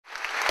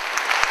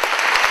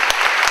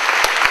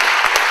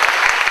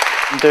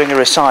I'm doing a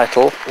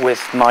recital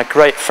with my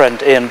great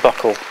friend Ian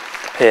Buckle,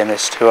 the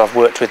pianist, who I've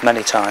worked with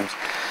many times.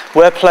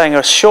 We're playing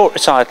a short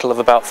recital of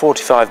about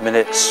 45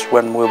 minutes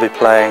when we'll be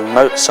playing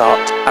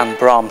Mozart and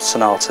Brahms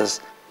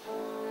sonatas.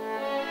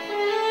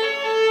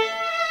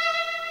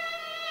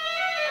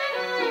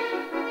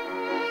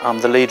 I'm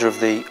the leader of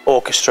the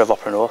Orchestra of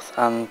Opera North,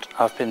 and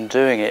I've been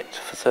doing it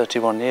for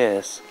 31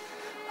 years.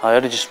 I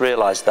only just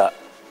realised that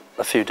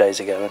a few days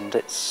ago, and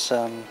it's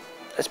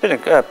been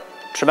a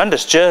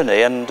tremendous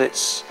journey, and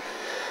it's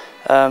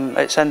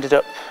ended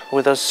up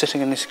with us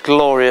sitting in this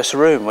glorious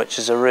room, which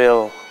is a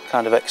real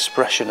kind of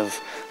expression of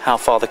how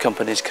far the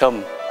company's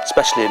come,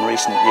 especially in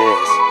recent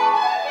years.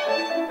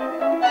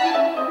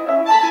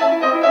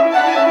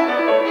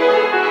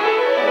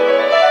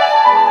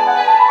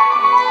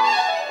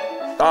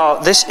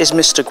 This is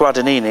Mr.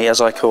 Guadagnini,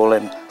 as I call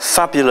him.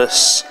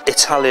 Fabulous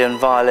Italian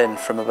violin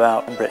from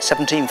about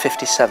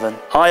 1757.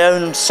 I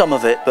own some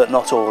of it, but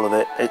not all of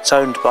it. It's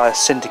owned by a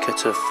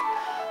syndicate of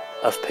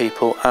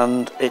people,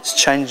 and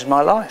it's changed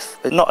my life.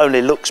 It not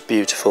only looks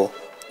beautiful,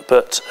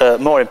 but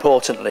more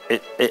importantly,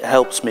 it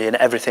helps me in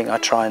everything I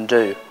try and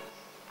do.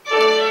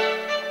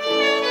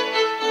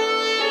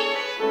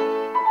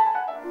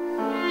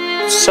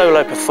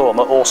 Solo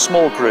performer or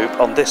small group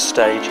on this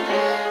stage,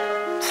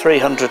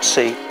 300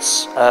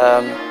 seats,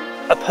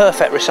 a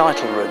perfect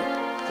recital room.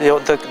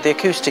 The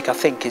acoustic, I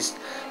think, is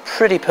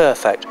pretty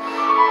perfect.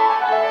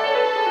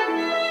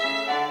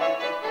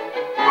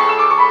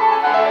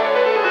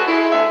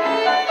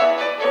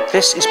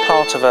 This is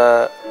part of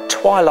a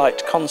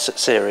Twilight concert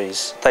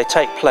series. They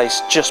take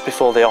place just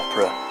before the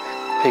opera.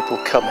 People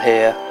come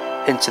here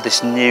into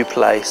this new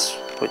place,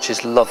 which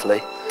is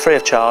lovely, free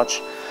of charge,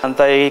 and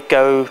they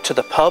go to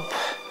the pub,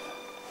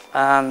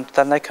 and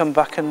then they come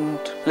back and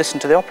listen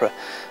to the opera.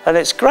 And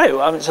it's great.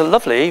 I mean, it's a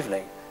lovely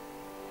evening.